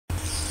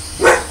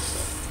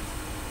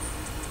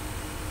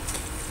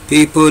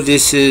People,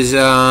 this is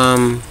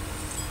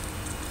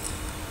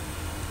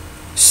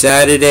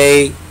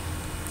Saturday,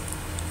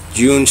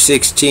 June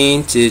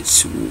 16th.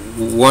 It's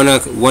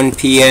 1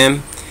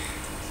 p.m.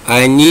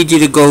 I need you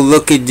to go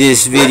look at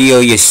this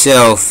video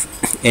yourself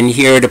and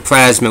hear the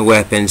plasma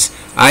weapons.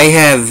 I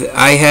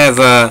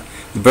have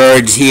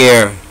birds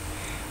here,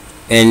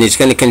 and it's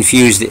going to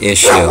confuse the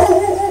issue.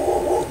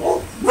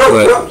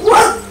 But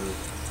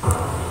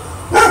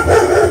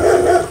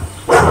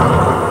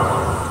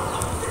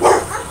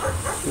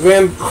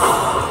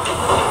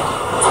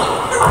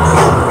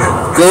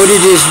go to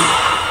this.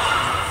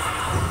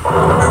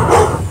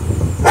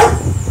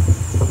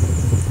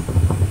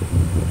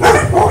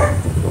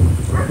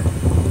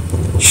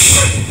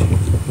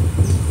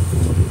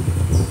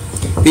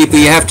 People,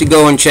 you have to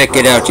go and check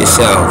it out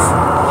yourself.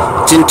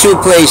 It's in two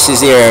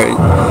places here.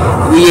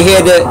 You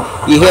hear the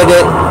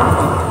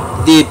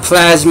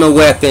plasma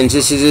weapons.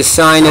 This is a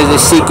sign of the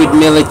secret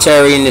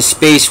military and the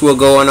space war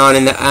going on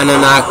in the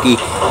Anunnaki.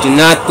 Do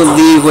not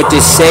believe what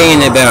they're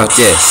saying about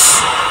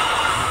this.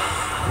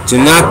 Do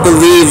not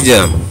believe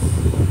them.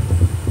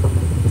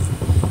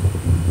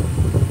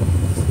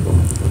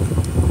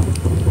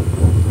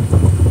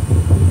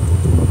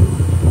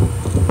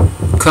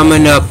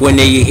 Coming up when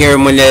you hear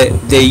them when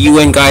the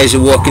UN guys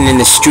are walking in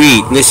the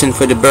street. Listen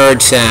for the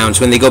bird sounds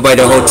when they go by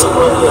the hotel.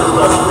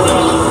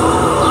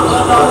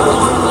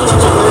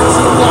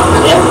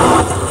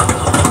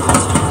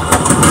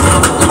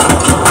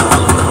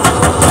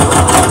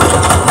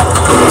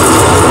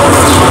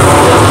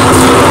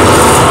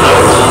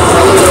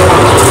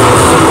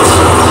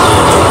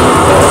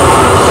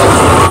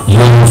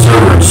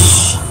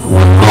 Observers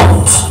will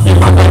not be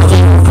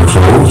conducting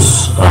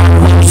patrols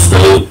on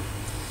Wednesday.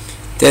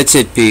 That's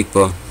it,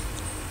 people.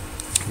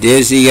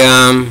 There's the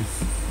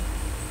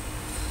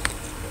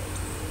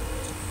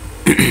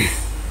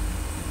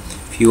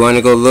if you want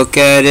to go look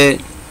at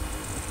it,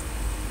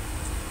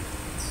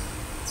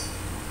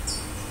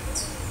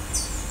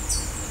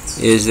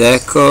 is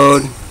that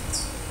code.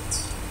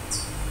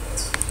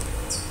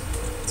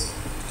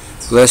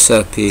 Bless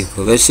up,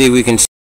 people. Let's see if we can